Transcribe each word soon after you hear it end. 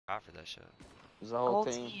hot for that shit. There's a whole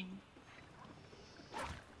team.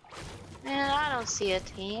 Man, I don't see a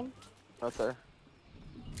team. Right there.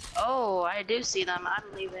 Oh, I do see them. I'm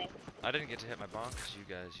leaving. I didn't get to hit my bomb because you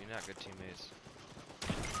guys, you're not good teammates.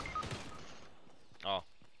 Oh.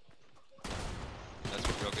 That's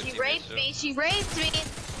what real good teammates do. She raped me. She raped me.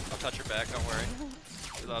 I'll touch her back. Don't worry.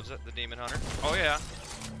 She loves it. The demon hunter. Oh yeah.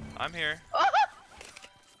 I'm here.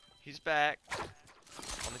 He's back.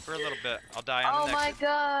 Only for a little bit. I'll die on the next. Oh my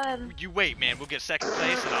god. You wait, man. We'll get second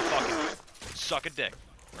place and I'll fucking suck a dick.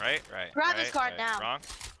 Right? Right. Grab right, this card right. now. Wrong.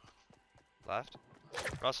 Left.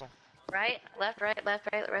 Russell. Right, left, right, left,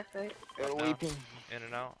 right, left, right. Weeping. In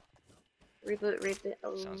and out. Reboot,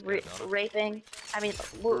 Sounds good, don't it? raping. I mean,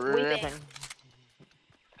 weeping.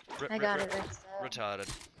 I got it. Retarded.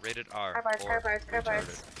 Rated R. Car parts, or car parts, car retarded.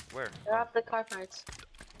 parts. Where? Drop the car parts.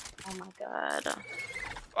 Oh my god.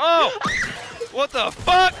 Oh! What the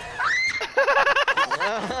fuck?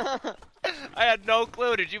 I had no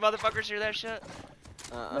clue. Did you motherfuckers hear that shit?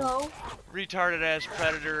 No. Retarded ass,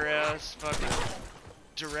 predator ass, fucking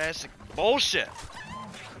Jurassic bullshit.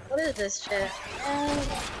 What is this shit?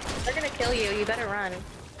 They're gonna kill you. You better run.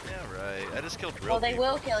 Yeah, right. I just killed real Oh, they people.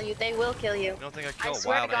 will kill you. They will kill you. You don't think I kill I a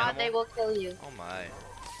swear wild to God, animal? they will kill you. Oh my.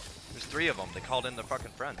 There's 3 of them. They called in their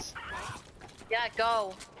fucking friends. Yeah,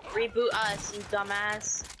 go. Reboot us, you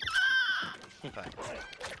dumbass. Fine.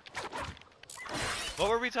 What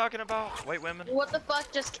were we talking about? White women? What the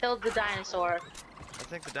fuck just killed the dinosaur? I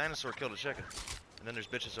think the dinosaur killed a chicken. And then there's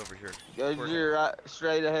bitches over here. Go to your right,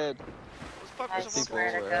 straight ahead. What the fuck I was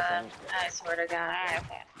swear to God. I swear to God. Alright,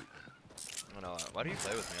 okay. Oh, no, why do you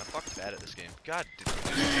play with me? I'm fucking bad at this game. God, did you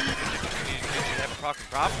have a fucking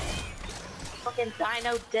problem? Fucking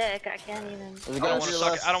dino dick. I can't even. I don't want to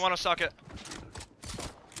suck it. I don't want to suck it.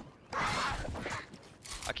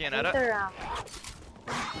 I can't edit.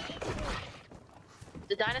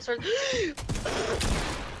 The dinosaurs. Is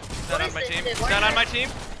that on my team? Is that on my team?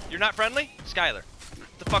 You're not friendly? Skylar.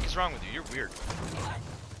 What the fuck is wrong with you? You're weird.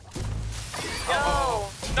 No.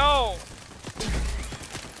 No!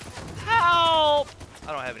 Help!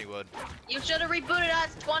 I don't have any wood. You should have rebooted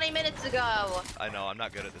us 20 minutes ago. I know, I'm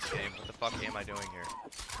not good at this game. What the fuck am I doing here?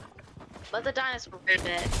 Let the dinosaur rip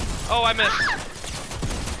it. Oh, I missed.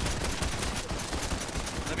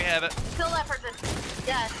 Let me have it. Kill that person.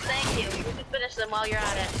 Yes, thank you. You can finish them while you're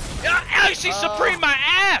at it. Yeah, she supreme my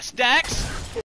ass, Dex!